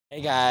Hey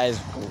guys,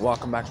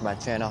 welcome back to my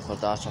channel for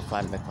Thoughts on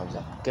Flying Bitcoins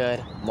Up.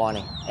 Good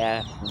morning,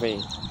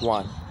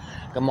 everyone.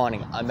 Good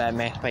morning. I'm at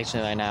Emancipation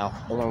right now.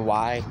 I wonder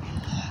why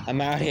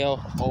I'm out here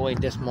early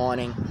this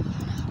morning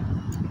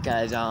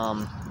because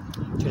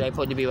today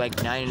supposed to be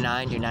like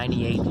 99 to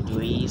 98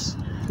 degrees.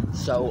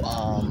 So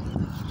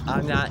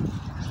I'm not.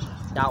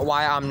 That's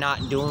why I'm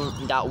not doing.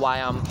 That's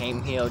why I'm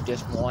came here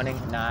this morning,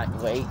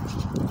 not late.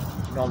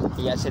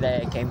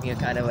 Yesterday I came here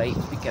kind of late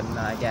because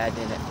my dad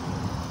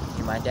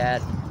didn't. My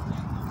dad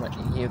went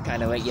here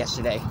kind of late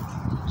yesterday,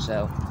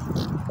 so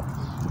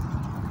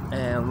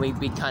and we'd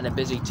be kind of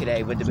busy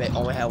today with the bit.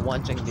 Only have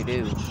one thing to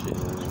do,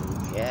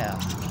 so yeah.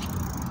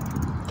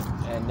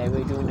 And they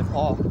were doing the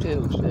park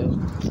too, so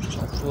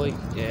hopefully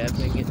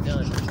everything gets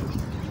done.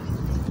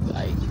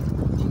 Like,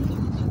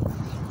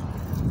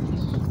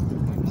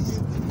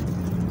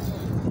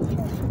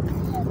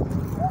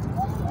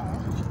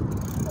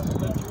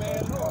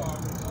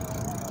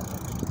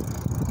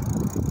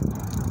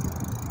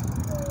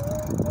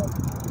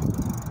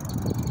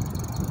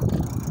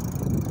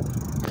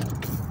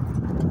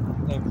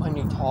 they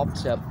putting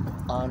tops up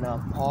on a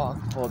park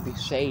for the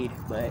shade,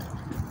 but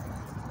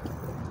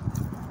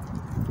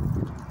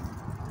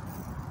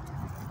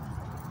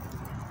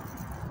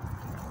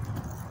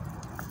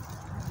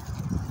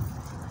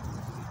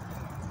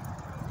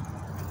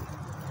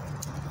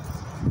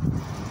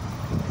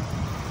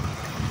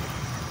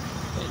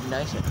it's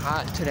nice and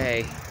hot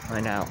today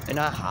right now. It's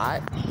not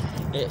hot.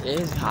 It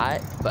is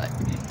hot, but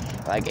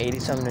like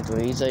 80-something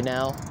degrees right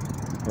now.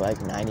 Like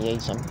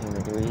 98-something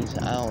degrees.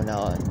 I don't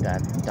know.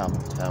 That's dumb.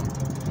 So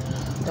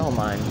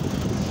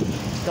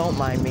don't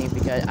mind me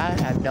because I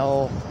have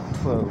no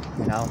clue,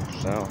 you know.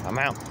 So I'm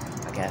out,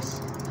 I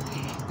guess.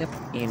 Yep,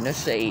 in the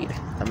shade.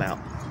 I'm out.